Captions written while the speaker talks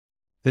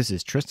This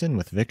is Tristan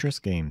with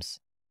Victress Games.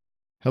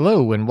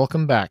 Hello and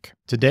welcome back.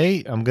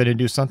 Today I'm going to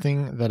do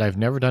something that I've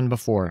never done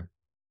before.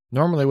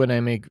 Normally when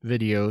I make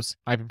videos,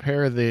 I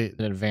prepare in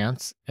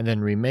advance and then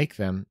remake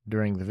them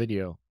during the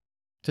video.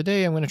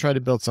 Today I'm going to try to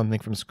build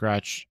something from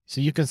scratch so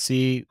you can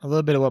see a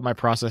little bit of what my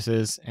process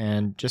is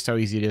and just how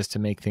easy it is to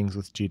make things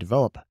with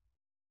GDevelop.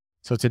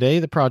 So today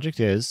the project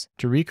is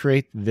to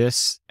recreate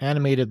this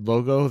animated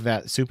logo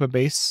that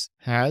Supabase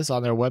has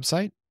on their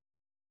website.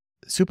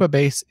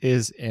 Supabase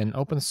is an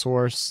open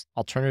source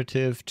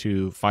alternative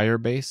to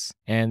Firebase,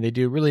 and they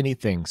do really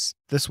neat things.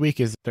 This week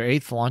is their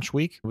 8th launch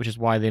week, which is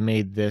why they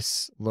made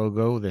this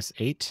logo, this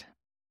 8.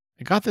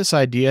 I got this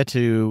idea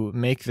to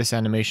make this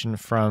animation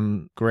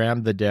from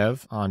Graham the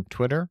Dev on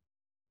Twitter.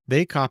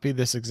 They copied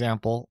this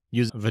example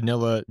using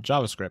vanilla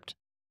JavaScript.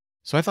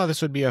 So I thought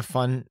this would be a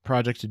fun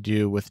project to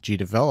do with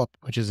GDevelop,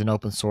 which is an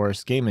open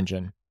source game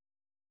engine.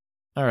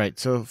 All right,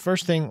 so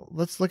first thing,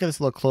 let's look at this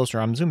a little closer.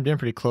 I'm zoomed in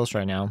pretty close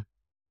right now.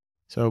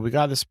 So we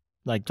got this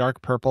like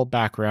dark purple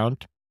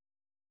background,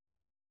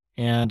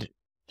 and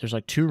there's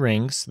like two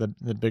rings,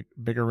 the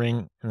bigger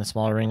ring and the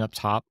smaller ring up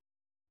top.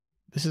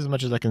 This is as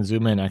much as I can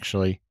zoom in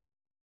actually.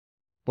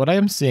 What I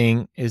am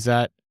seeing is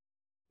that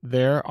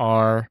there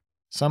are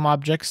some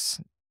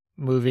objects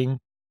moving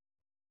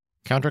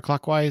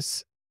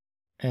counterclockwise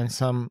and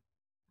some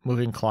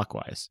moving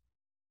clockwise.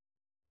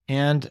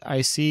 And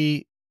I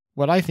see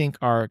what I think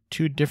are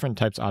two different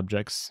types of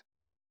objects,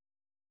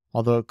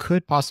 although it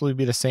could possibly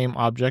be the same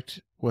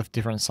object with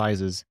different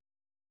sizes.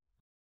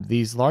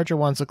 These larger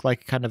ones look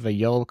like kind of a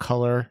yellow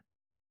color.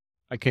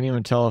 I can't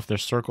even tell if they're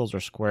circles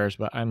or squares,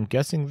 but I'm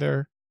guessing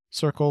they're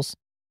circles.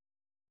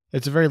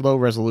 It's a very low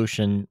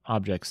resolution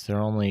objects. They're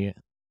only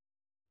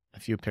a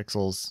few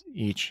pixels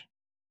each.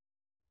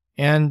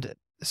 And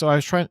so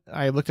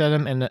I looked at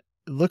them and it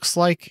looks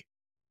like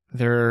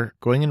they're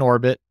going in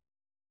orbit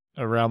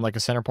around like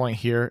a center point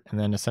here and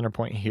then a center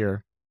point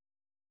here.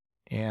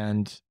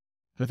 And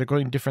but they're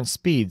going different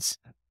speeds.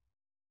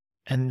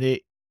 And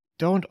they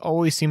don't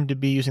always seem to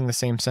be using the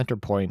same center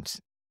point.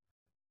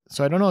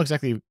 So I don't know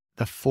exactly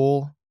the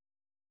full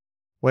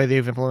way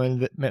they've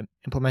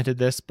implemented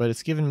this, but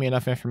it's given me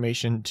enough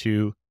information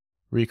to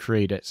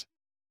recreate it.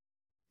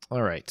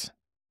 All right.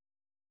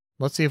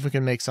 Let's see if we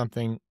can make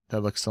something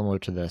that looks similar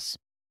to this.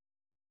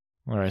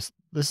 All right.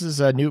 This is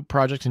a new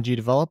project in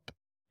GDevelop.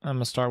 I'm going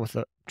to start with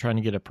trying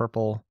to get a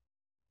purple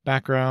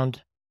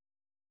background.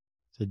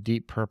 It's a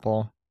deep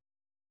purple.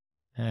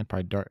 And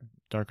probably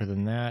darker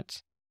than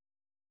that.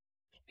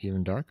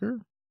 Even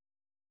darker?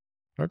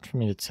 Hard for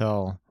me to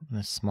tell in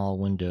this small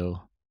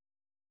window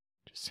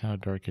just how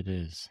dark it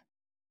is.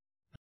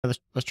 Let's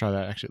try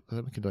that actually.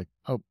 We could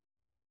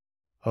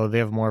oh, they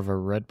have more of a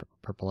red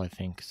purple, I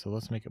think. So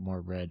let's make it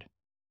more red.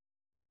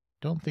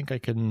 Don't think I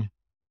can.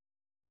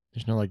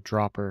 There's no like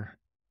dropper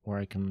where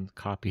I can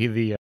copy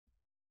the.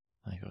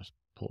 I go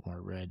pull it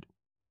more red.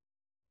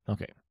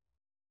 Okay.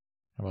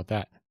 How about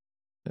that?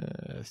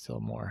 Still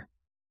more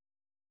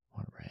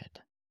red.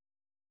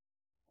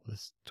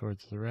 This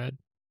towards the red.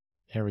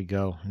 There we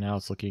go. Now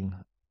it's looking.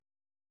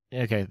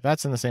 Okay,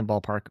 that's in the same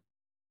ballpark.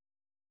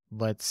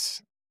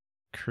 Let's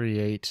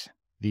create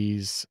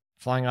these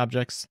flying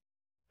objects.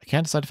 I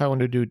can't decide if I want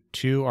to do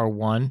 2 or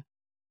 1.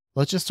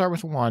 Let's just start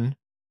with 1,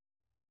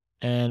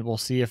 and we'll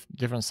see if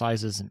different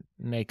sizes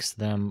makes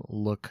them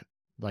look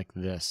like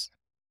this.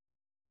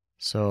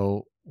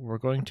 So we're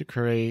going to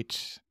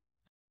create,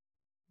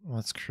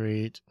 let's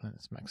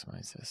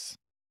maximize this.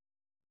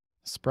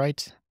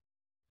 Sprite.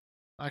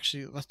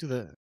 Actually, let's do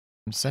the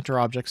center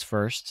objects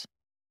first,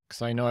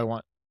 because I know I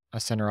want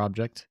a center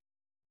object.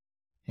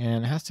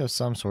 And it has to have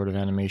some sort of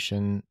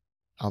animation,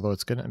 although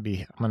it's going to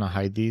be, I'm going to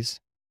hide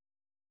these.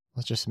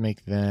 Let's just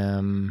make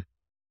them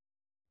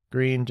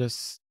green,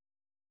 just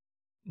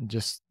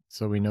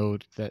so we know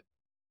that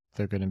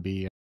they're going to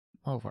be,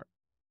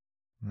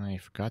 I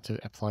forgot to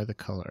apply the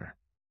color.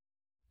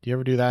 Do you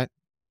ever do that?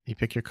 You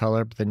pick your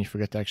color, but then you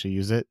forget to actually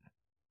use it?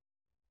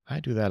 I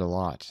do that a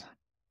lot.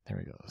 There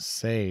we go.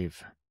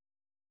 Save.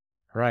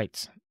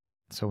 Right.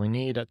 So we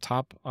need a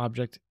top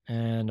object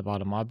and a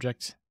bottom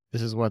object.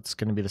 This is what's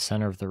going to be the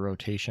center of the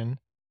rotation.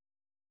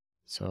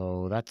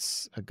 So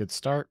that's a good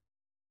start.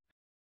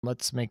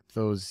 Let's make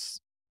those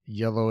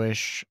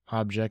yellowish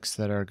objects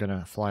that are going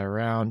to fly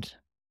around.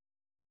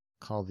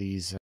 Call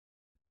these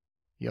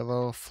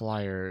yellow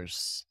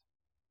flyers.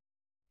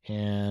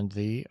 And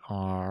they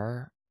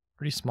are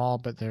pretty small,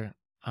 but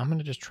I'm going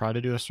to just try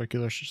to do a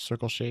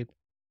circle shape.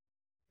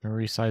 I'm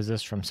going to resize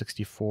this from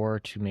 64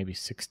 to maybe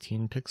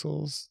 16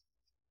 pixels.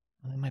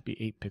 It might be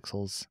 8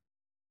 pixels.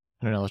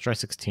 I don't know, let's try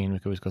 16. We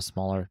could always go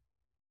smaller.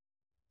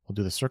 We'll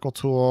do the circle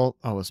tool.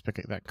 Oh, let's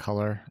pick that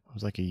color. It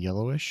was like a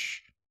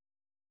yellowish.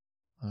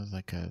 It was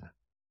like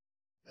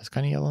this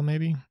kind of yellow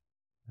maybe.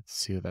 Let's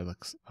see what that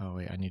looks. Oh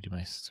wait, I need to do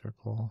my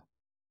circle.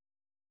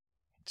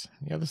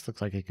 Yeah, this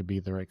looks like it could be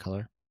the right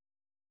color.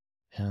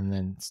 And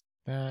then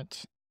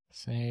that,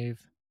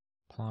 save,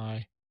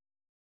 apply.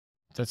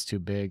 That's too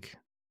big.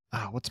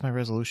 What's my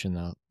resolution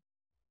though?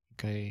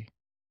 Okay,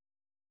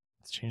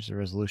 let's change the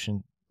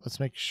resolution.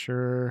 Let's make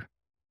sure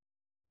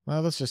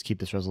Well, let's just keep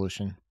this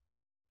resolution.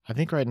 I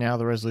think right now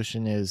the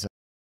resolution is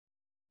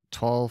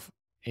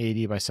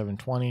 1280 by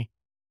 720.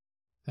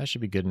 That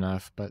should be good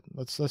enough, but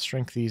let's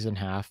shrink these in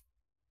half.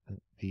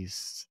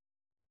 These.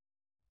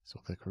 So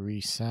we'll click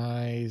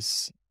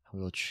resize.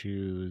 We'll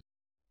choose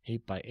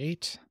 8 by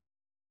 8.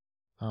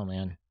 Oh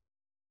man.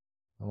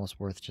 Almost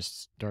worth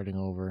just starting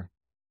over.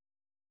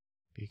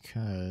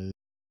 Because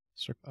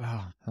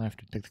I have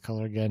to pick the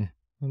color again.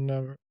 I'll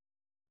never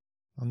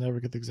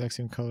get the exact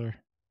same color.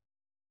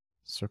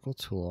 Circle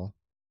tool.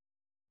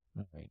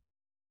 All right.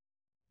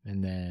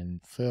 And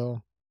then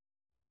fill.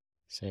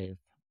 Save.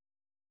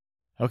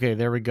 Okay,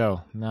 there we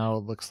go. Now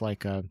it looks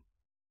like a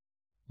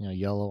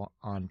yellow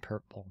on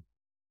purple.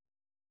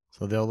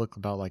 So they'll look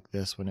about like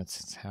this when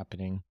it's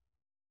happening.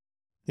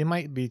 They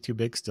might be too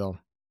big still.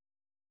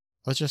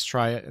 Let's just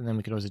try it and then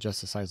we can always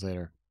adjust the size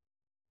later.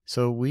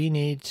 So we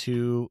need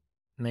to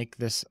make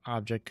this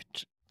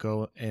object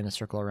go in a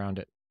circle around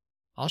it.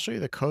 I'll show you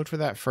the code for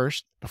that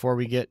first before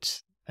we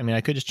get,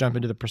 I could just jump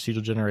into the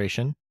procedural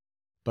generation,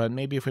 but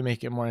maybe if we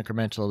make it more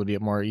incremental, it'll be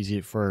more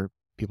easy for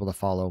people to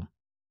follow.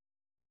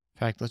 In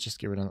fact, let's just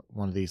get rid of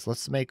one of these.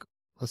 Let's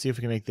see if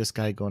we can make this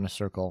guy go in a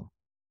circle.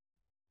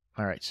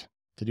 All right.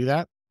 To do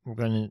that, we're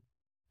going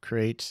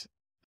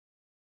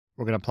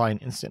to apply an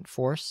instant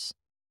force,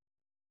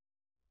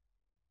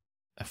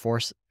 a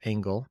force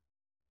angle,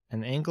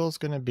 and the angle is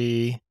going to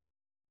be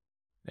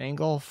the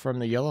angle from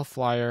the yellow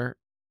flyer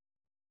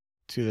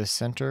to the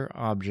center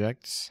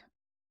object.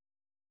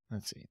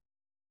 Let's see.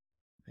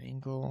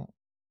 Angle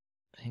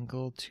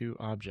to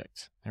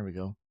object. There we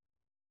go.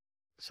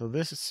 So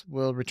this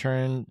will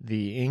return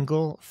the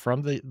angle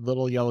from the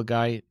little yellow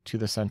guy to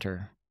the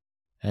center.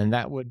 And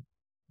that would,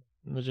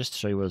 let's just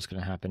show you what's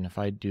going to happen. If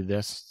I do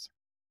this,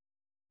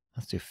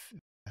 let's do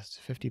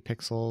 50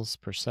 pixels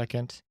per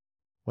second.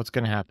 What's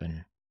going to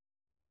happen?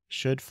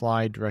 Should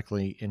fly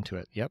directly into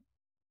it. Yep.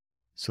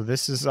 So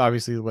this is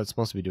obviously what it's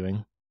supposed to be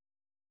doing.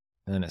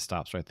 And then it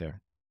stops right there.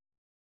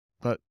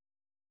 But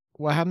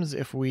what happens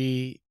if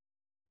we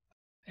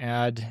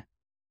add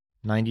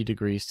 90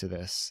 degrees to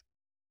this?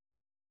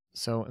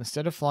 So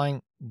instead of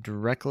flying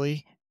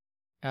directly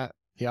at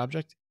the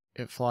object,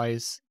 it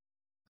flies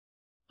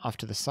off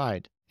to the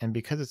side. And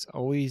because it's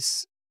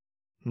always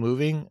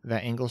moving,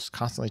 that angle's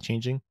constantly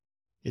changing,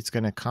 it's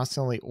going to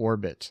constantly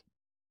orbit.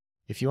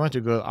 If you want to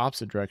go the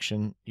opposite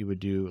direction, you would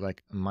do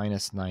like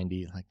minus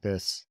 90 like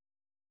this.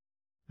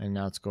 And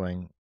now it's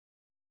going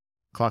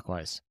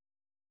clockwise.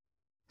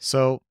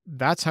 So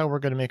that's how we're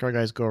going to make our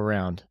guys go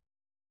around.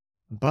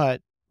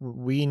 But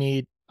we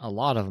need a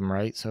lot of them,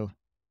 right? So do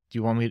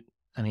you want me,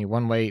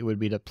 one way would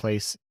be to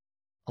place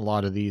a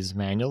lot of these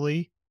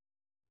manually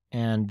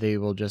and they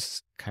will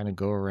just kind of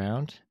go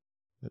around.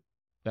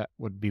 That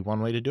would be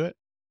one way to do it.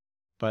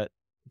 But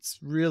it's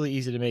really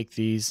easy to make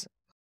these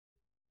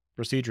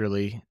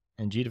procedurally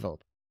in GDevelop.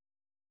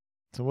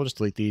 So we'll just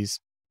delete these.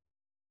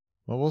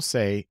 What we'll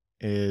say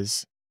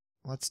is,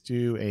 let's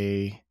do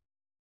a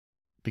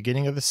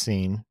beginning of the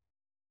scene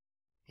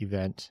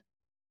event.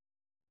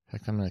 In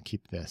fact, I'm going to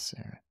keep this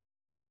there.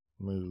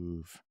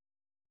 Move.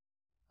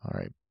 All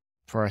right.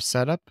 For our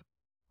setup,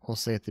 we'll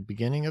say at the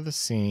beginning of the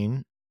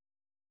scene.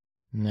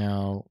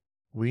 Now,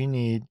 we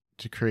need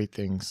to create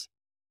things.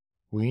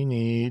 We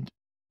need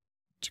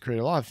to create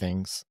a lot of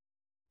things.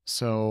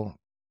 So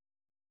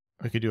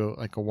we could do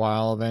like a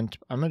while event.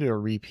 I'm going to do a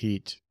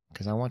repeat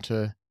because I want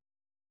to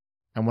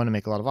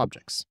make a lot of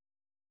objects.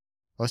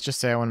 Let's just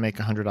say I want to make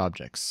 100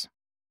 objects.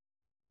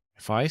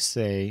 If I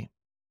say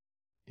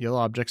yellow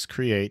objects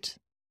create,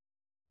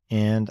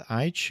 and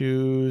I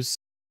choose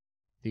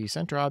the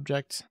center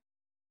object,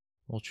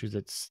 we'll choose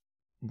its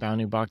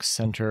bounding box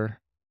center.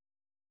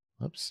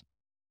 Oops.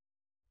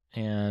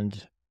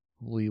 And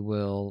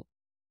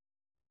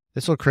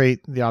this will create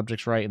the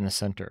objects right in the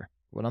center.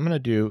 What I'm going to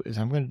do is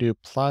I'm going to do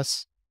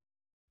plus,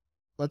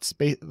 let's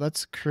create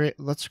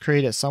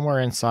it somewhere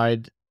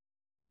inside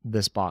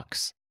this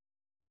box.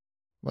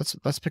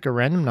 Let's pick a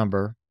random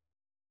number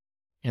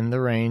in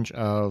the range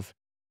of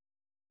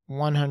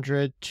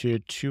 100 to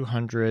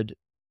 200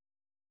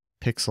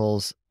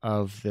 pixels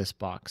of this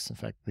box. In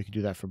fact, we could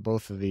do that for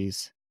both of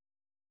these.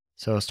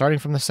 So starting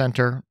from the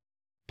center,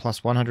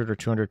 plus 100 or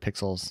 200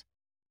 pixels.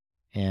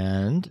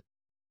 And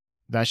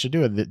that should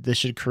do it. This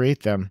should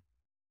create them.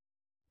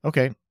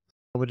 Okay.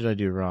 What did I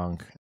do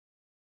wrong?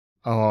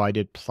 Oh, I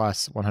did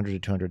plus 100 to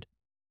 200.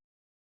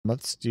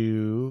 Let's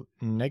do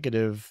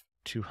negative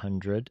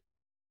 200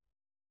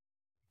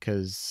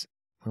 because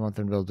we want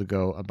them to be able to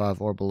go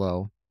above or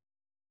below.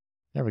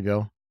 There we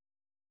go.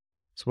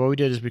 So what we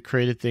did is we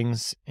created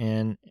things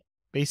in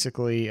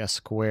basically a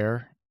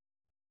square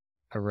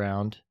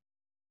around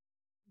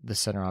the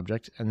center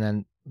object. And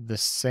then the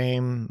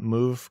same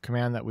move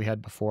command that we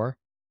had before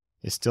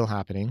is still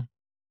happening.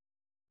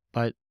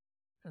 But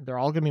they're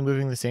all going to be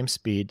moving the same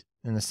speed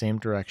in the same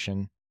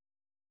direction.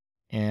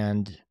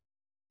 And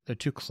they're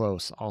too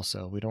close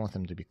also. We don't want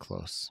them to be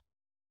close.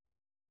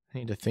 I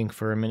need to think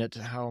for a minute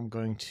how I'm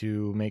going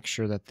to make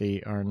sure that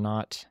they are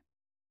not...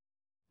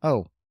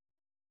 Oh,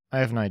 I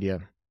have an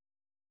idea.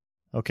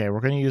 Okay, we're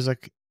going to use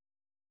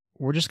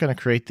we're just going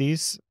to create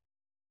these,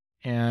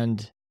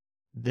 and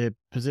the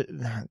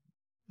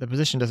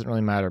position doesn't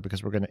really matter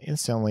because we're going to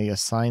instantly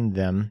assign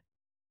them.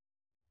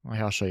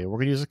 I'll show you. We're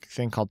going to use a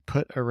thing called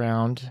put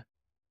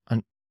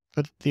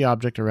the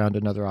object around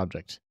another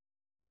object.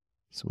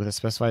 So with a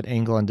specified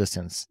angle and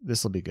distance,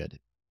 this will be good.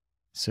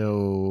 So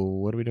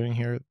what are we doing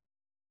here?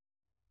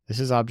 This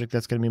is object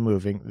that's going to be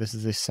moving. This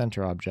is the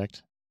center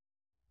object.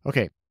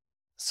 Okay,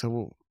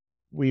 so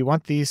we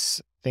want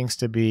these things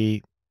to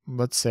be,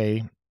 let's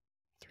say,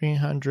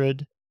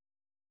 300.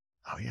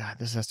 Oh yeah,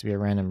 this has to be a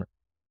random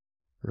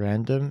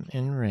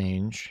in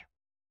range.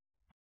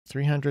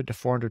 300 to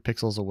 400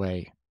 pixels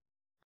away.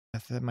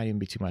 That might even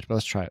be too much, but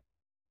let's try it.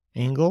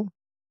 Angle.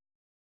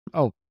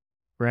 Oh,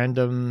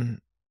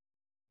 random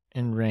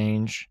in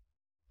range,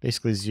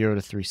 basically 0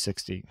 to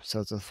 360.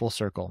 So it's a full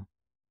circle.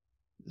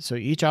 So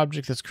each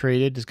object that's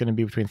created is going to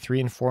be between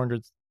 300 and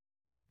 400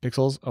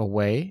 pixels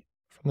away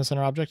from the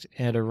center object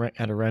and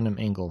at a random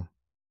angle.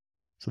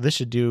 So this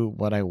should do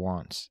what I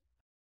want.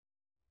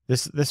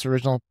 This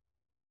original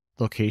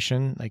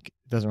location, like,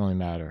 it doesn't really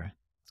matter.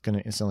 It's going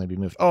to instantly be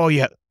moved. Oh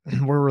yeah,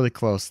 we're really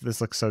close. This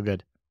looks so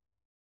good.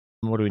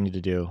 What do we need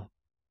to do?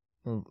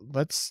 Well,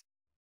 let's,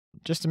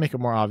 just to make it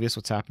more obvious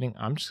what's happening,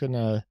 I'm just going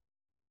to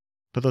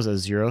put those at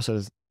 0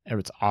 so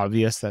it's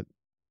obvious that,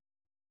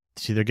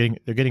 see, they're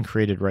getting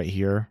created right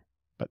here,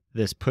 but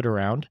this put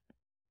around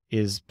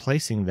is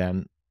placing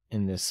them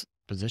in this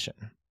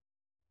position.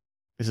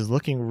 This is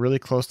looking really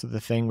close to the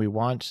thing we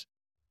want,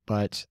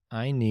 but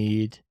I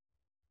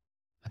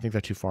think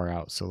they're too far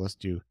out. So let's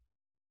do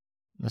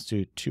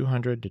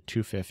 200 to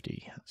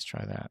 250. Let's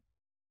try that.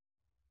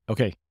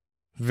 Okay,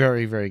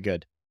 very, very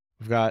good.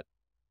 We've got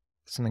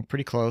something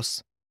pretty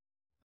close,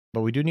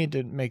 but we do need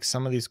to make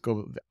some of these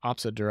go the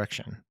opposite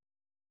direction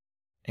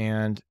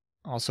and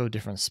also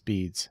different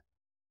speeds.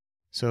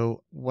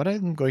 So what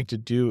I'm going to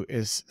do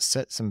is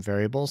set some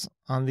variables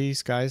on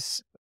these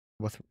guys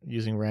with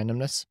using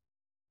randomness.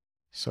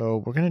 So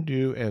we're going to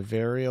do a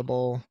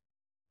variable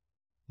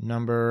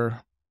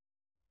number.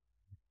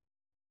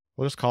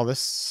 We'll just call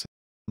this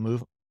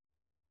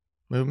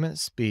movement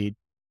speed,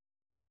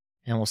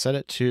 and we'll set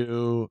it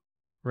to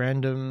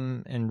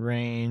random in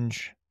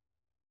range.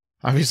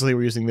 Obviously,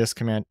 we're using this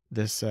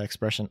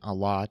expression a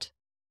lot.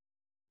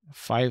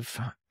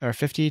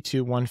 50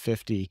 to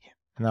 150,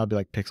 and that'll be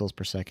like pixels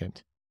per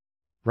second.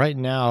 Right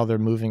now, they're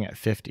moving at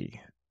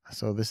 50,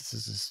 so this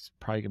is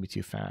probably gonna be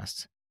too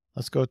fast.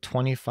 Let's go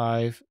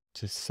 25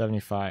 to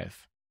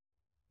 75.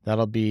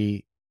 That'll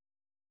be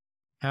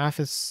half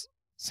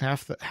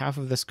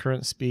of this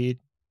current speed,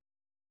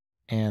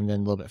 and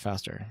then a little bit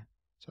faster.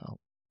 So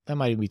that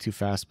might even be too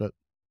fast, but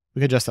we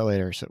can adjust that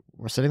later. So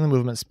we're setting the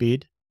movement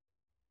speed.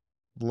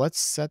 Let's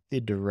set the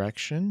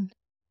direction.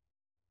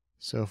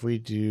 So if we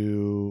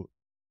do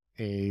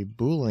a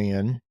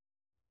Boolean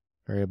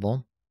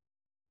variable,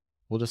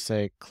 we'll just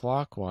say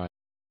clockwise.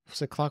 We'll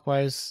say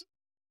clockwise.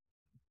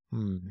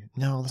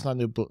 No, let's not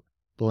do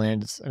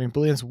Booleans. I mean,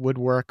 Booleans would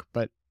work,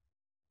 but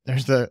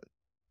there's the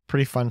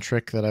pretty fun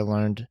trick that I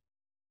learned.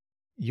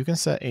 You can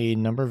set a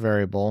number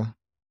variable.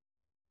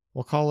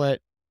 We'll call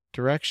it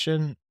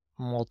direction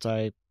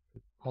multiplier.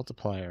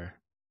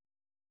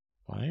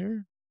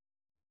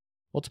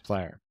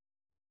 Multiplier.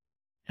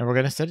 And we're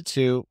going to set it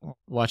to,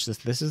 watch this,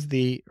 this is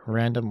the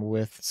random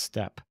width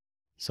step.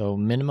 So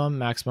minimum,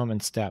 maximum,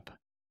 and step.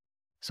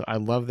 So I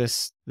love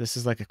this. This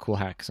is like a cool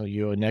hack. So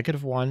you go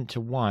 -1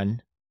 to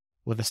 1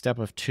 with a step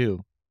of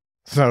 2.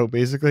 So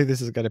basically this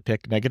is going to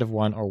pick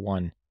 -1 or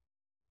 1.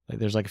 Like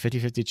there's like a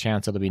 50-50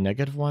 chance it'll be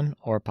 -1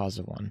 or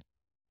 +1.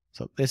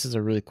 So this is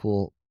a really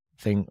cool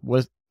thing.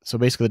 So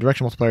basically the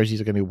direction multipliers these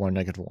are going to be 1,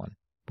 -1.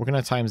 We're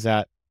going to times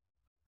that.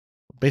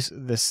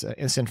 Basically this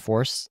instant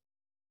force,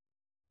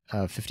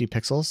 50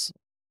 pixels.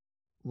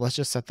 Let's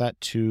just set that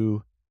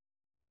to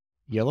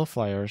yellow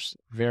flyers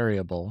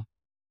variable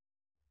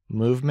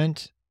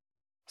movement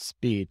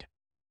speed,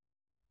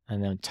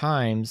 and then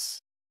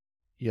times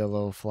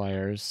yellow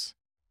flyers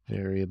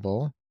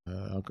variable.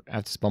 I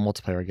have to spell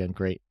multiplier again.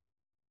 Great.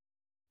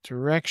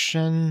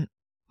 Direction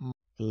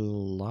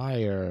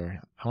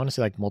multiplier. I want to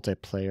say like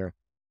multiplayer.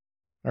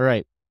 All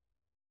right.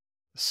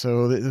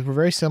 So we're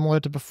very similar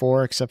to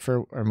before, except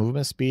for our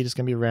movement speed is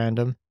going to be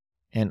random,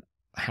 and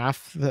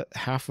half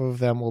of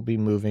them will be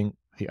moving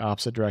the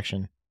opposite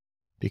direction,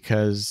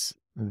 because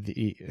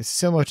it's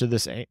similar to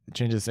this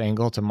change this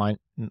angle to -90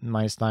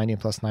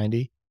 and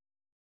 +90.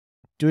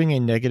 Doing a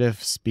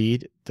negative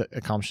speed that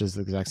accomplishes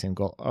the exact same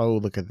goal. Oh,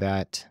 look at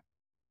that.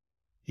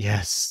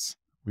 Yes,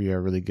 we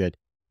are really good.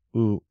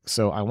 Ooh,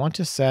 so I want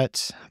to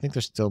set, I think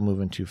they're still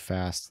moving too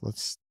fast.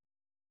 Let's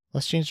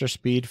change their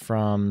speed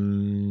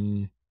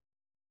from,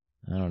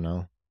 I don't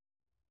know,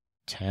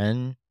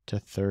 10 to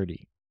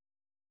 30.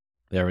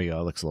 There we go.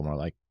 It looks a little more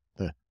like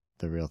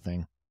the real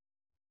thing.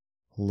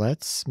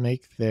 Let's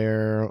make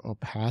their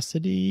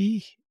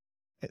opacity.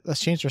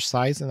 Let's change their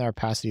size and their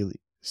opacity.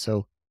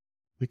 So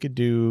we could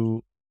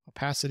do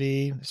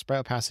opacity, sprite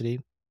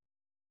opacity,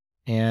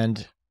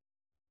 and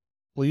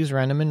we'll use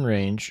random in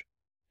range.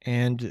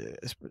 And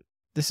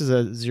this is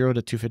a 0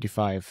 to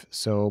 255.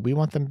 So we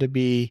want them to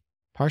be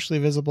partially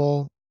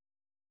visible.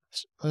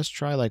 Let's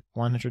try like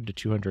 100 to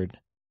 200.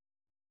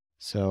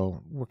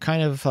 So we're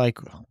kind of like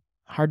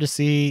hard to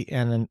see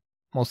and then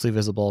mostly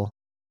visible.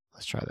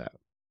 Let's try that.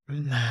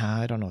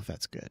 Nah, I don't know if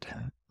that's good. I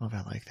don't know if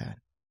I like that.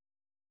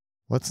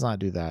 Let's not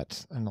do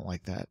that. I don't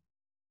like that.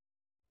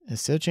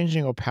 Instead of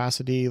changing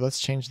opacity, let's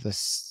change the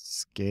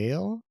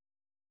scale.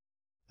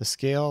 The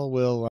scale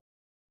will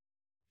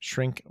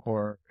shrink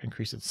or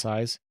increase its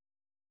size.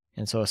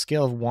 And so a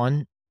scale of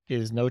 1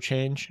 is no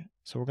change.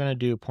 So we're going to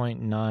do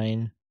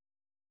 0.9.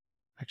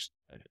 Actually,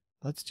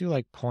 let's do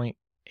like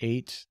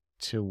 0.8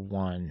 to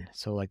 1.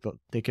 So like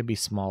they could be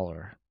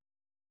smaller.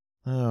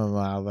 Oh,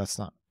 wow, that's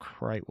not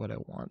quite what I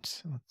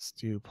want. Let's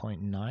do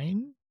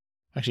 0.9.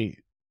 Actually,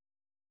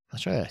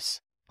 let's try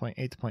this.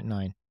 0.8 to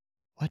 0.9.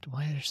 What?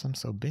 Why are some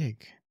so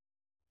big?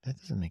 That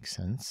doesn't make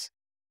sense.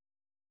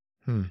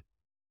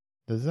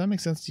 Does that make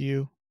sense to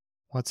you?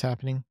 What's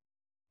happening?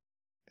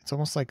 It's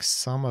almost like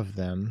some of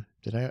them.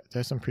 Did I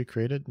have some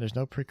pre-created? There's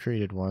no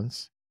pre-created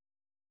ones.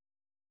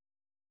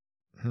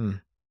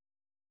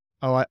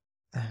 Oh,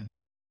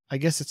 I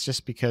guess it's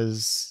just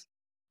because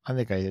I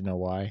think I know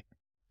why.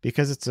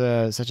 Because it's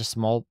such a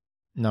small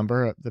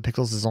number, the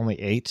pixels is only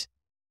 8.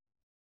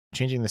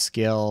 Changing the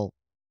scale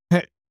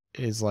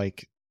is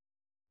like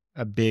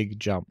a big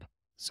jump.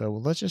 So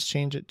let's just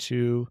change it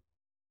to,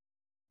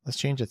 let's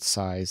change its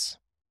size.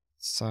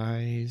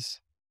 Size.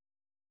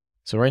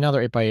 So right now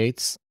they're 8 by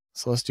 8s.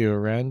 So let's do a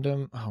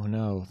random. Oh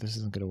no, this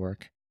isn't going to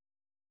work.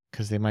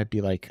 Because they might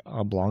be like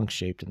oblong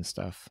shaped and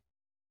stuff.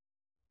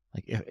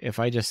 Like if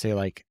I just say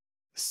like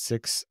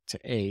 6 to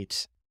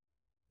 8,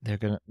 they're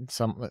going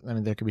to, I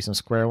mean, there could be some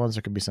square ones.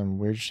 There could be some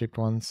weird shaped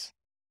ones.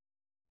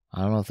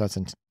 I don't know if that's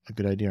a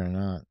good idea or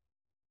not.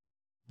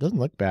 Doesn't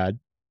look bad.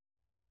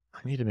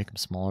 I need to make them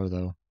smaller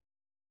though.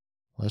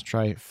 Let's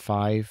try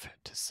 5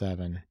 to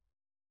 7.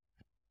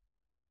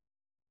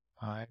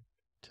 5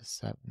 to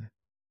 7.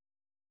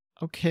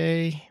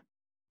 Okay.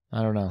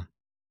 I don't know.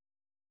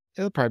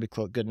 It'll probably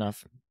be good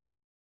enough.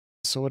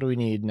 So what do we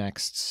need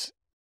next?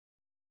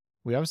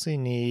 We obviously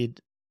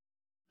need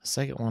a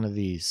second one of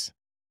these.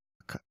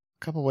 A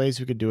couple ways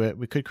we could do it.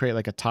 We could create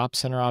like a top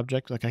center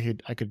object. Like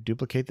I could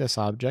duplicate this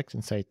object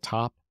and say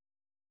top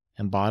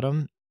and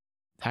bottom.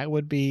 That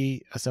would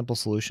be a simple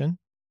solution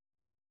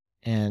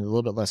and a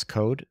little bit less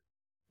code.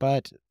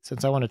 But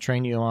since I want to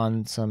train you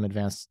on some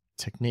advanced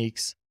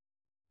techniques,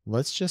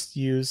 let's just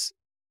use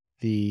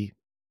the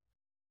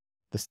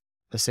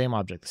same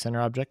object, the center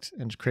object,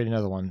 and just create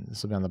another one.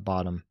 This will be on the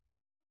bottom.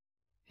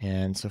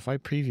 And so if I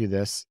preview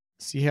this,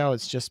 see how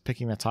it's just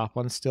picking the top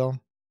one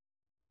still?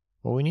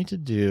 What we need to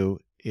do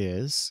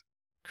is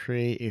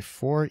create a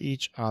for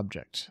each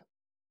object.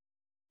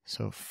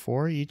 So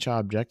for each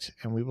object,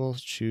 and we will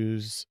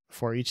choose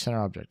for each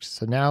center object.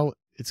 So now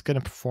it's going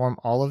to perform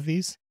all of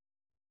these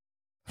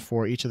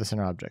for each of the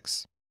center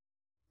objects.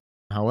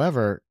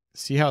 However,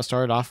 see how it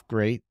started off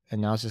great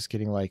and now it's just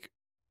getting like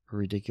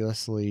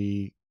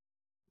ridiculously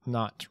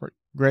not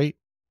great?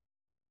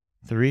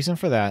 The reason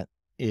for that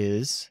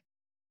is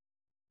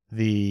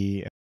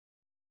they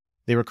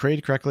were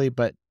created correctly,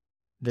 but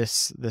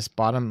this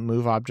bottom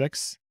move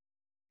objects,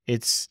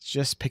 it's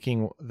just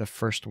picking the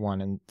first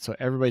one. And so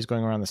everybody's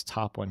going around this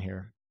top one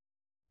here.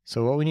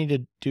 So what we need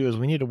to do is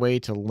we need a way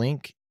to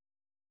link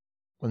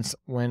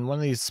when one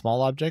of these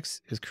small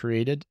objects is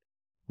created,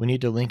 we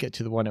need to link it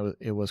to the one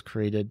it was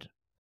created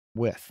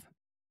with.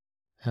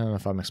 I don't know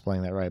if I'm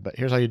explaining that right, but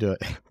here's how you do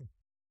it.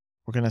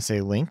 We're going to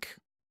say link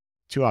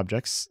two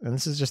objects, and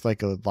this is just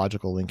like a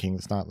logical linking.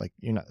 It's not like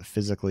you're not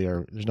physically,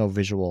 or there's no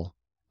visual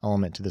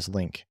element to this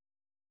link.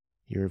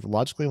 You're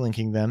logically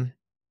linking them.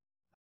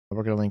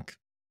 We're going to link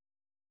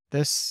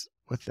this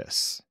with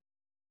this.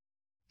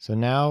 So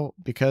now,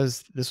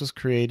 because this was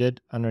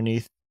created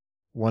underneath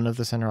one of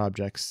the center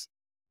objects,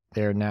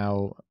 they're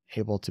now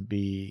able to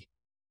be,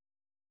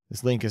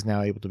 this link is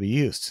now able to be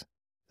used.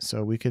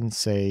 So we can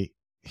say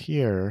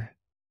here,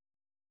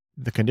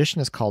 the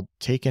condition is called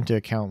take into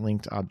account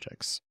linked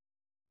objects.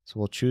 So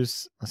we'll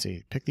choose, let's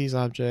see, pick these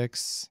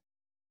objects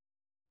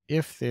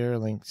if they're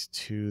linked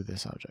to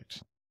this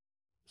object.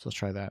 So let's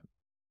try that.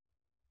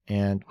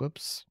 And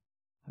whoops,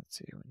 let's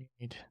see what we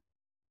need.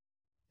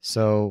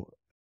 So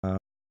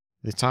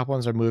the top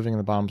ones are moving and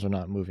the bottoms are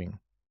not moving.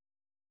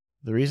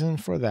 The reason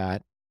for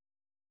that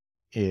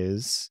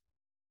is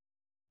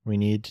we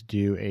need to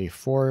do a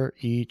for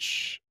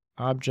each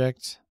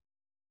object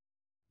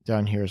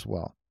down here as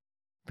well.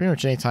 Pretty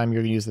much anytime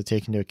you're going to use the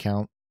take into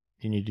account,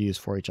 you need to use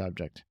for each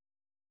object.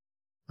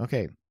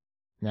 Okay,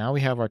 now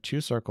we have our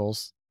two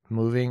circles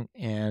moving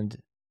and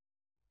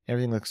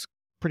everything looks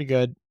pretty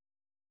good.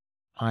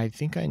 I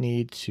think I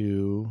need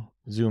to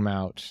zoom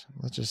out.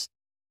 Let's just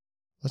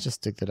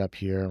stick that up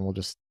here and we'll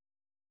just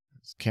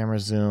camera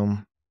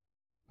zoom.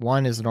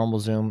 1 is the normal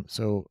zoom,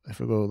 so if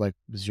we go like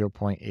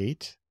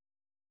 0.8,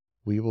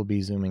 we will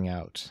be zooming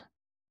out.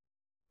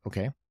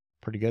 Okay,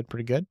 pretty good,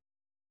 pretty good.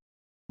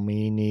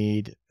 We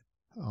need,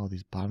 oh,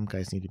 these bottom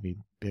guys need to be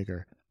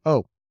bigger.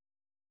 Oh,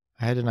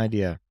 I had an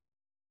idea.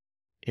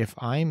 if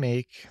I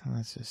make,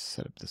 let's just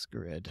set up this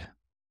grid,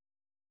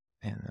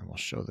 and then we'll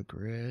show the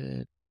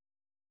grid.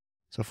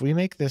 So if we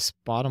make this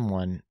bottom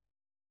one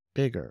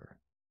bigger,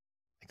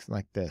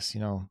 like this,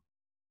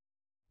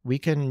 we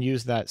can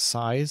use that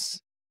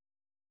size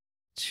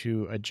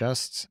to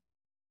adjust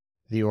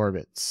the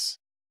orbits.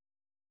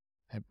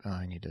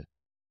 I need to,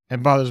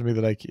 it bothers me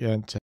that I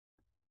can't,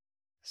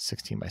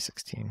 16 by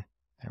 16.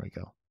 There we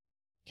go.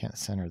 Can't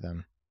center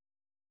them.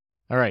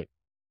 All right.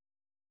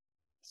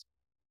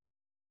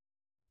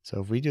 So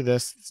if we do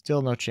this,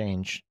 still no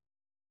change.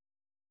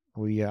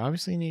 We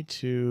obviously need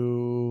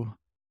to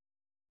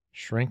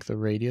shrink the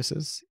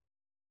radiuses.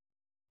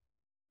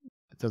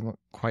 It doesn't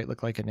quite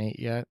look like an 8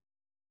 yet.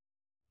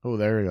 Oh,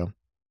 there we go.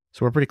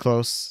 So we're pretty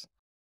close.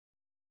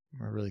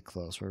 We're really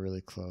close. We're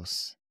really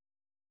close.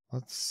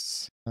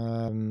 Let's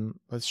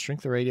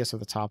shrink the radius of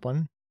the top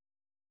one,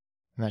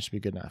 and that should be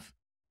good enough.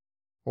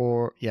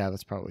 Or yeah,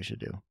 that's probably what we should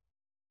do.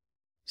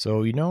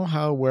 So you know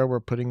how where we're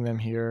putting them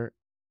here,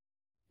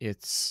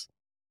 it's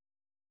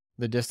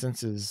the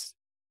distance is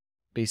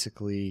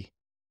basically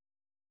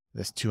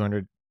this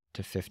 200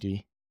 to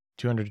 50,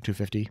 200 to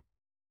 250.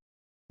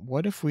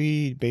 What if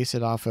we base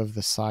it off of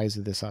the size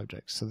of this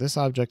object? So this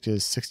object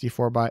is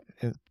 64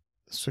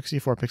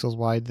 pixels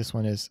wide. This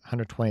one is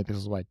 120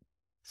 pixels wide.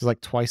 This is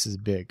like twice as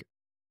big.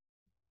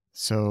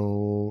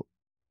 So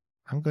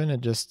I'm going to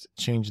just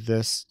change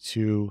this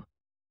to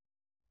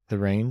the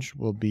range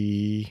will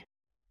be,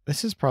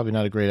 this is probably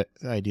not a great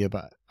idea,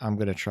 but I'm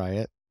going to try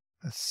it.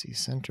 Let's see,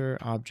 center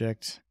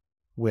object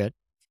width.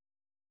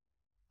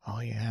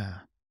 Oh yeah.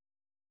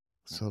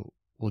 So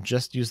we'll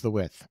just use the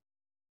width.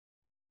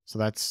 So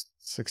that's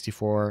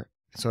 64.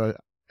 So it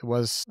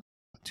was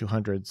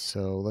 200.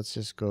 So let's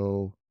just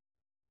go,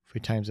 if we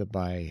times it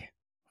by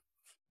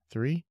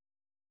 3,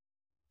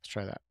 let's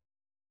try that.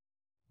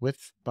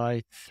 Width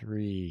by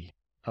 3.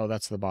 Oh,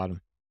 that's the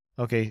bottom.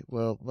 Okay,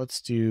 well,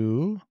 let's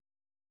do,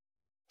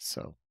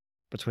 so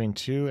between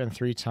 2 and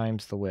 3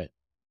 times the width.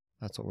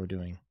 That's what we're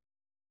doing.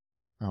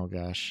 Oh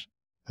gosh,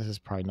 this is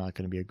probably not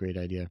going to be a great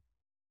idea.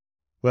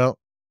 Well,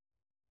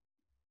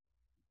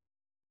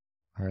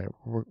 all right,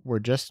 we're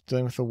just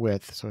dealing with the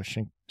width, so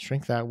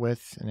shrink that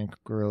width and then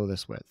grow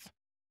this width.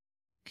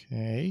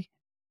 Okay.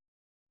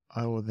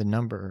 Oh, the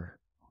number.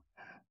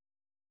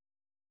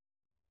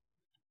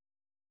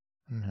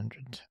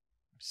 100.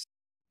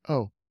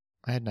 Oh,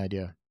 I had an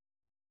idea.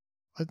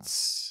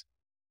 Let's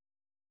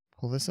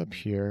pull this up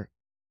here.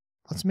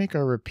 Let's make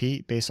our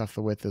repeat based off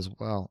the width as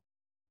well.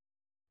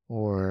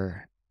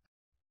 Or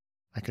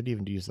I could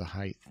even use the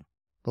height.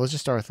 But let's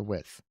just start with the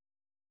width.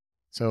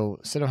 So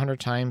instead of 100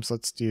 times,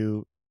 let's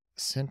do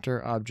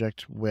center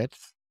object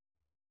width.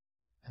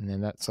 And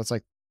then so it's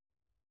like,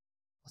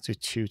 let's do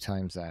 2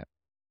 times that.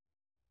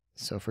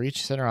 So for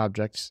each center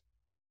object,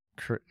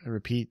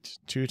 repeat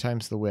 2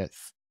 times the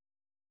width.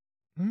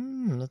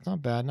 That's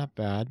not bad, not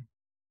bad.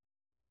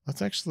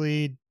 Let's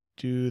actually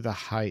do the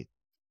height.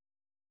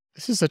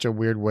 This is such a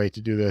weird way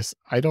to do this.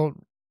 I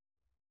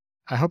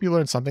hope you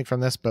learned something from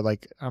this, but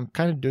like I'm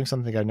kind of doing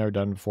something I've never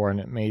done before, and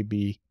it may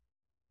be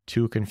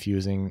too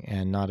confusing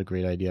and not a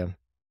great idea.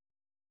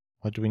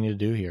 What do we need to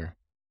do here?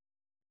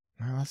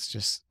 Well, let's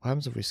just, what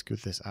happens if we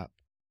scoot this up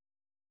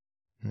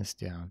and this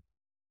down?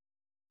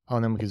 Oh,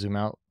 and then we can zoom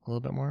out a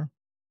little bit more.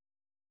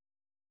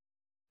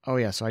 Oh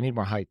yeah, so I need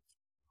more height.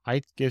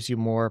 Height gives you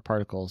more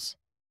particles.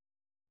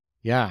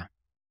 Yeah.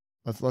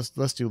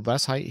 Let's do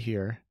less height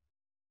here.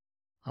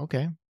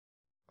 Okay.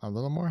 A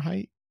little more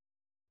height,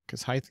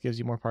 because height gives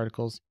you more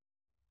particles.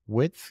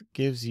 Width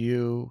gives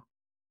you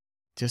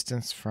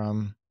distance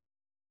from,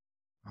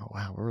 oh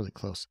wow, we're really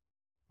close.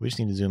 We just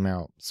need to zoom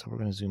out. So we're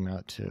going to zoom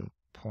out to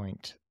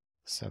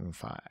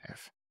 0.75.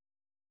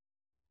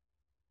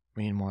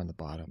 We need more on the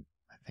bottom,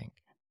 I think.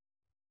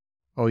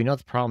 Oh, you know what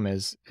the problem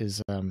is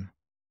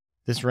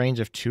this range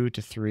of 2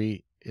 to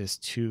 3 is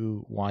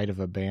too wide of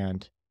a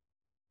band.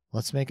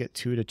 Let's make it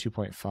 2 to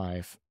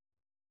 2.5.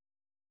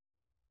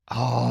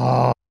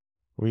 Oh,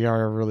 we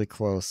are really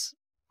close.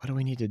 What do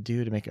we need to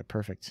do to make it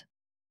perfect?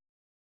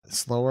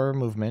 Slower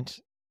movement.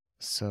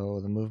 So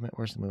the movement,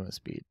 where's the movement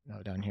speed?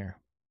 Oh, down here.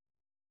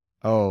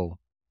 Oh,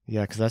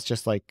 yeah, because that's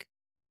just like,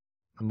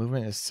 the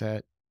movement is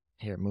set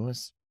here.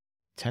 Movement's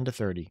 10 to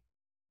 30.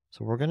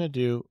 So we're going to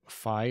do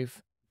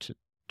 5 to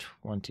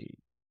 20.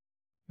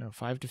 No,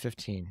 5 to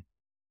 15.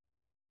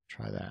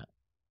 Try that.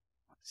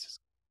 This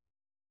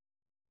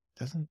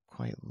doesn't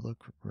quite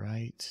look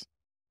right,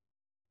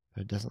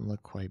 but it doesn't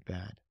look quite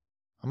bad.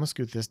 I'm going to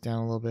scoot this down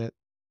a little bit.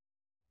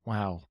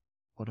 Wow.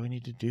 What do we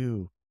need to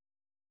do?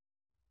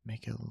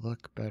 Make it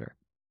look better.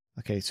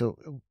 Okay, so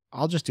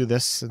I'll just do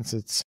this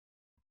since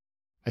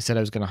I said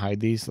I was going to hide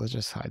these. Let's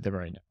just hide them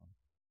right now.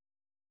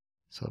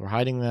 So we're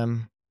hiding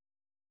them.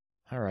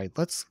 All right,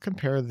 let's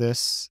compare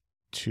this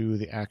to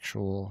the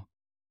actual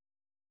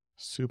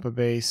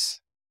Supabase.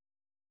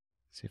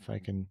 See if I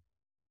can,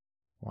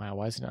 wow,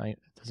 why isn't it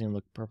doesn't even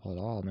look purple at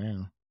all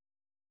now.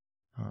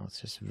 Oh,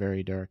 it's just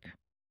very dark.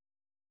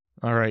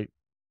 All right,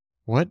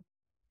 what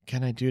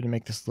can I do to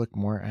make this look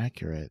more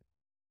accurate?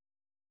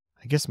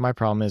 I guess my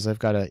problem is I've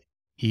got to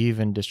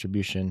even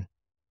distribution.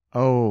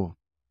 Oh,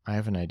 I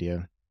have an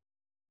idea.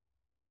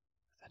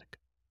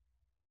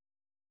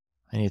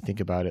 I need to think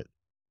about it.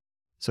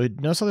 So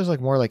notice how there's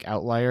like more like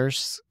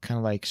outliers, kind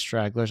of like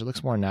stragglers. It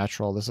looks more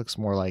natural. This looks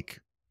more like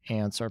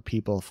ants or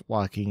people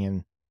walking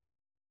in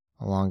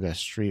along a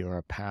street or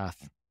a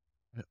path.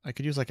 I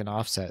could use like an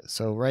offset.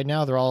 So right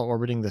now they're all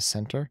orbiting the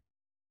center,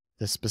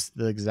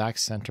 the exact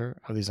center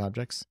of these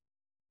objects.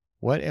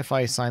 What if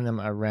I assign them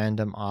a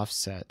random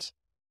offset?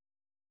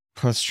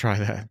 Let's try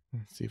that.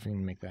 Let's see if we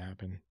can make that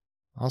happen.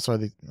 Also,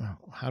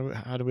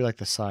 how do we like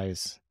the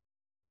size?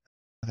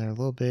 They're a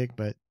little big,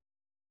 but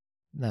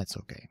that's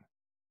okay.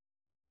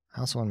 I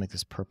also want to make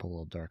this purple a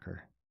little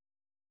darker.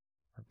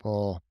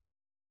 Purple,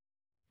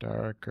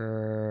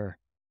 darker.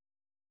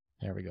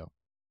 There we go.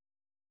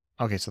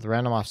 Okay, so the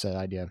random offset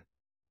idea.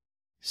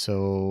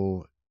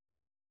 So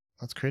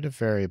let's create a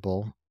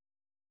variable,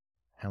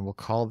 and we'll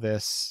call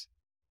this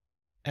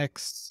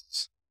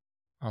x.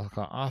 I'll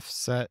call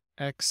offset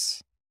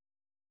x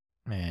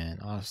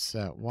and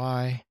offset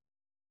y.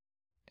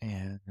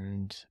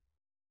 And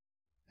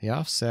the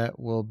offset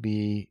will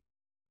be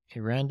a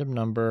random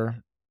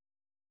number.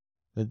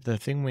 The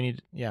thing we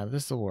need, yeah,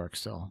 this will work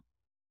still.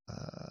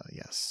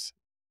 Yes,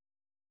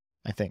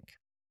 I think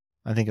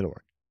it'll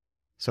work.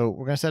 So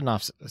we're gonna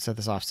set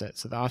this offset.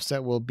 So the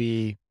offset will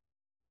be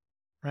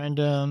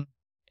random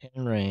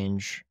in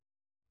range.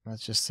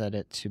 Let's just set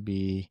it to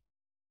be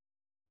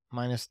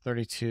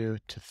 -32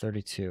 to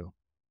 32.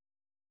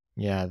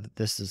 Yeah,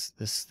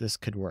 this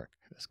could work.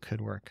 This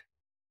could work.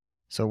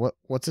 So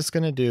what's this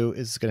gonna do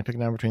is it's gonna pick a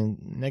number between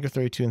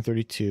 -32 and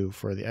 32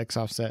 for the x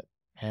offset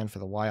and for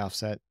the y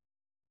offset.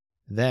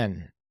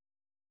 Then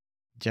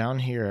down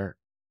here,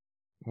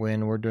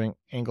 when we're doing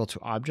angle to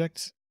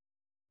object,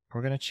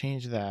 we're going to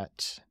change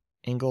that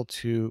angle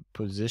to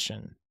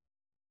position.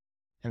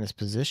 And this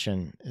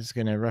position is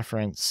going to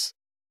reference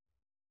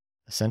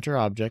the center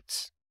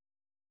object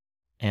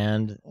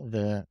and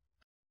we're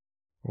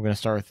going to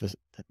start with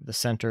the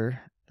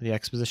center, the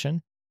x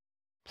position,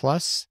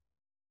 plus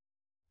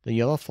the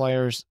yellow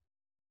flyer's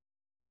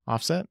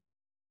offset,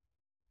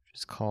 which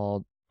is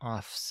called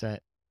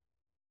offset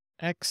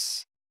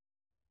x.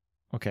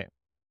 Okay.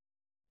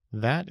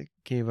 That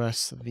gave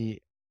us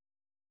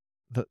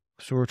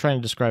so we're trying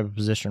to describe a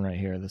position right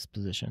here, this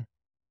position.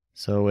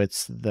 So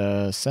it's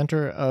the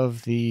center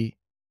of it's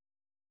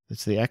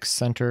the x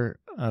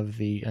center of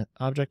the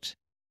object.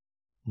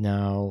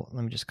 Now,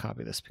 let me just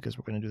copy this because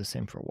we're going to do the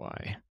same for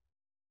y.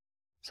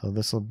 So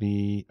this will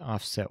be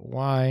offset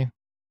y,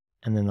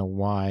 and then the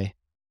y.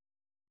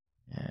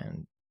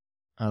 And,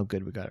 oh,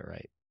 good, we got it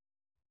right.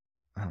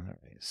 All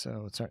right,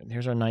 so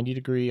here's our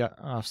 90-degree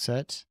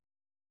offset.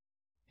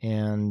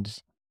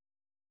 And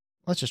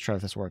let's just try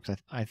if this works.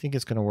 I think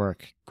it's going to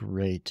work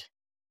great.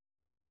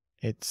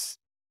 It's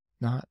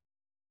not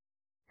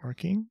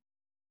working.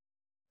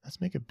 Let's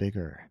make it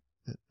bigger.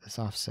 This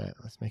offset.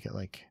 Let's make it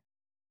like,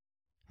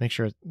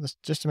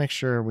 just to make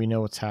sure we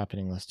know what's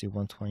happening. Let's do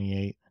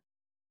 128.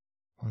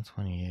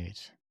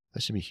 128.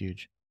 This should be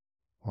huge.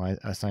 Why?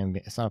 It's not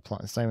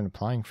even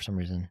applying for some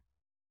reason.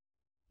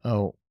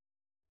 Oh,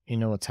 you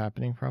know what's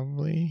happening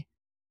probably?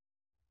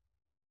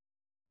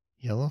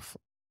 Yellow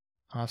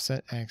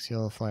offset x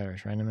yellow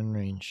flyers, random in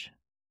range.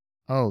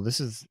 Oh, this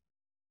is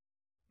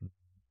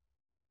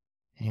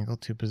angle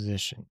to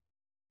position.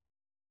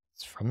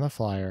 It's from the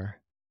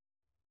flyer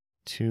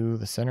to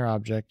the center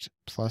object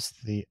plus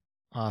the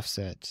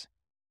offset.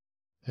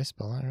 Did I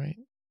spell that right?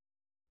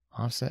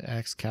 Offset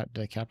x, did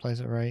I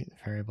capitalize it right?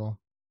 Variable.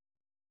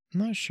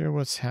 I'm not sure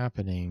what's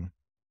happening.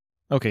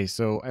 Okay,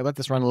 so I let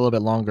this run a little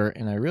bit longer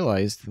and I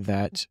realized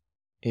that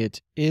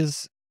it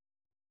is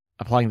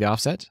applying the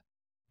offset.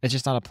 It's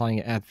just not applying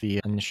it at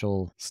the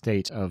initial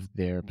state of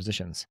their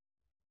positions.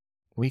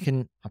 We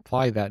can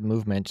apply that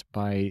movement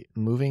by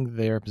moving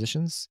their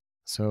positions.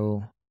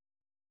 So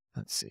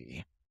let's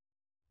see.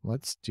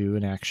 Let's do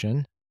an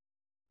action.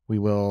 We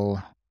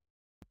will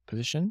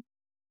position,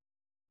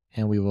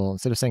 and we will,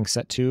 instead of saying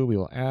set to, we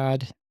will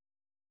add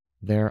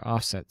their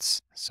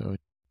offsets. So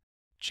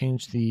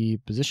change the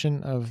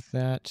position of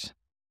that.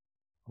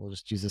 We'll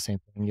just use the same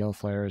thing. Yellow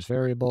flyer is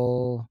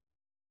variable,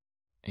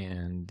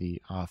 and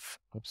the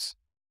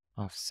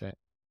offset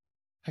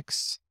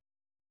x.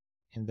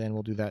 And then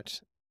we'll do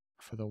that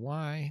for the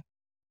y.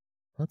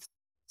 Let's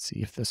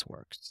see if this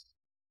works.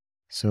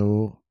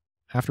 So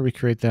after we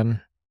create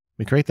them,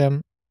 we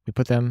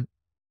put them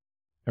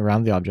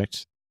around the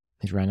object,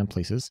 these random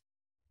places,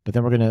 but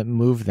then we're going to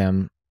move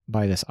them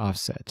by this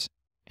offset.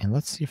 And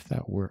let's see if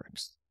that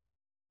works.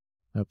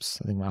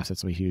 Oops, I think my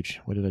offsets will be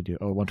huge. What did I do?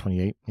 Oh,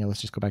 128. Yeah,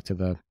 let's just go back to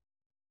the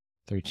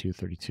 32,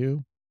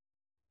 32.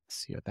 Let's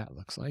see what that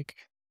looks like.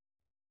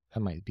 That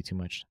might be too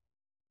much.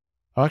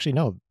 Oh, actually,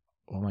 no.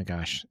 Oh my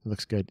gosh, it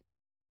looks good.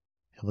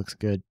 It looks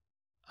good.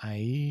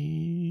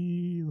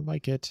 I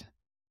like it.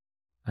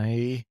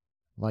 I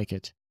like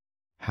it.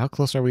 How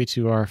close are we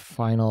to our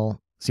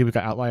final? See, we've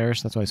got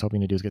outliers. That's what I was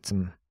hoping to do, is get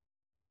some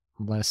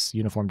less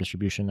uniform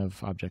distribution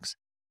of objects.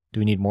 Do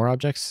we need more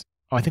objects?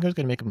 Oh, I think I was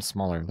going to make them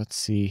smaller. Let's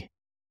see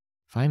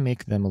If I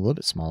make them a little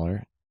bit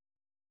smaller,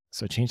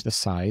 so change the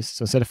size.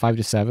 So instead of 5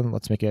 to 7,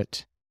 let's make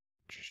it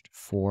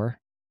 4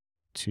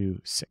 to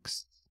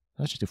 6.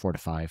 Let's just do 4 to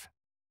 5.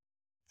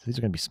 So these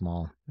are going to be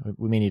small.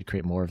 We may need to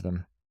create more of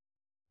them.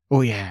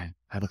 Oh yeah,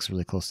 that looks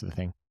really close to the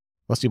thing.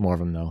 Let's do more of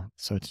them though.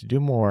 So to do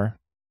more,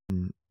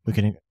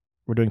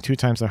 we're doing 2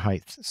 times their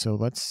height. So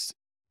let's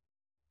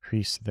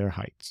increase their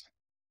height.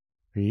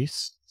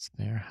 Increase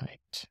their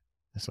height.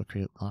 This will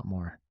create a lot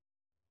more.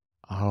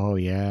 Oh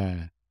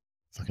yeah,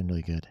 it's looking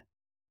really good.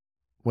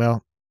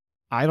 Well,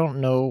 I don't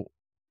know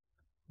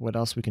what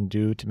else we can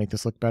do to make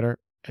this look better.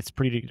 It's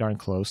pretty darn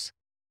close.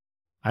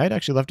 I'd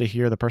actually love to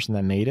hear the person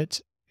that made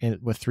it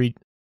with 3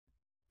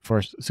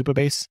 for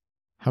Supabase,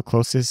 how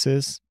close this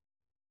is.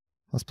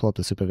 Let's pull up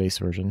the Supabase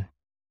version.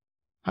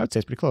 I would say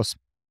it's pretty close.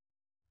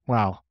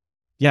 Wow.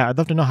 Yeah, I'd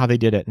love to know how they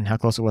did it and how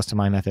close it was to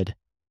my method.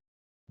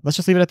 Let's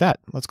just leave it at that.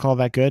 Let's call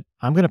that good.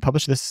 I'm going to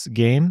publish this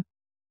game,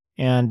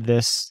 and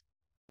this,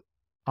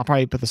 I'll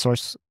probably put the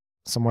source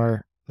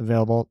somewhere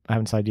available. I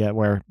haven't decided yet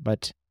where,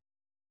 but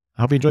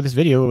I hope you enjoyed this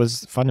video. It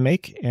was fun to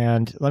make,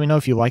 and let me know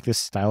if you like this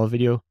style of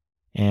video,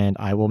 and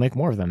I will make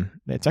more of them.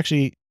 It's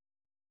actually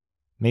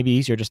maybe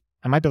easier.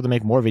 I might be able to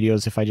make more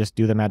videos if I just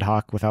do them ad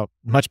hoc without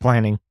much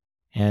planning.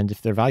 And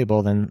if they're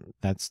valuable, then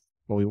that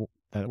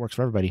works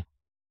for everybody.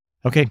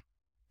 Okay.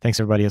 Thanks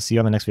everybody. I'll see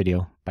you on the next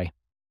video. Bye.